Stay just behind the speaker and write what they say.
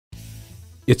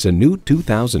It's a new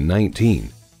 2019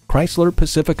 Chrysler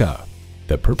Pacifica.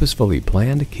 The purposefully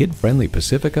planned, kid-friendly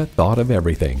Pacifica thought of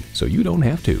everything, so you don't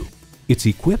have to. It's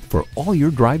equipped for all your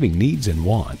driving needs and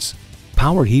wants.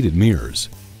 Power heated mirrors,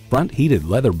 front heated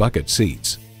leather bucket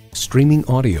seats, streaming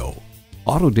audio,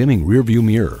 auto-dimming rearview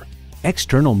mirror,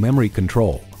 external memory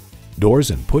control,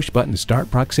 doors and push-button start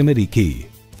proximity key,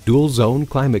 dual-zone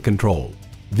climate control,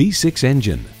 V6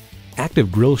 engine,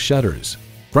 active grille shutters,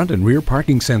 front and rear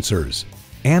parking sensors,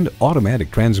 and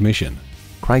automatic transmission.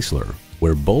 Chrysler,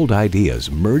 where bold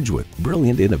ideas merge with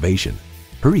brilliant innovation.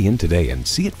 Hurry in today and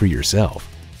see it for yourself.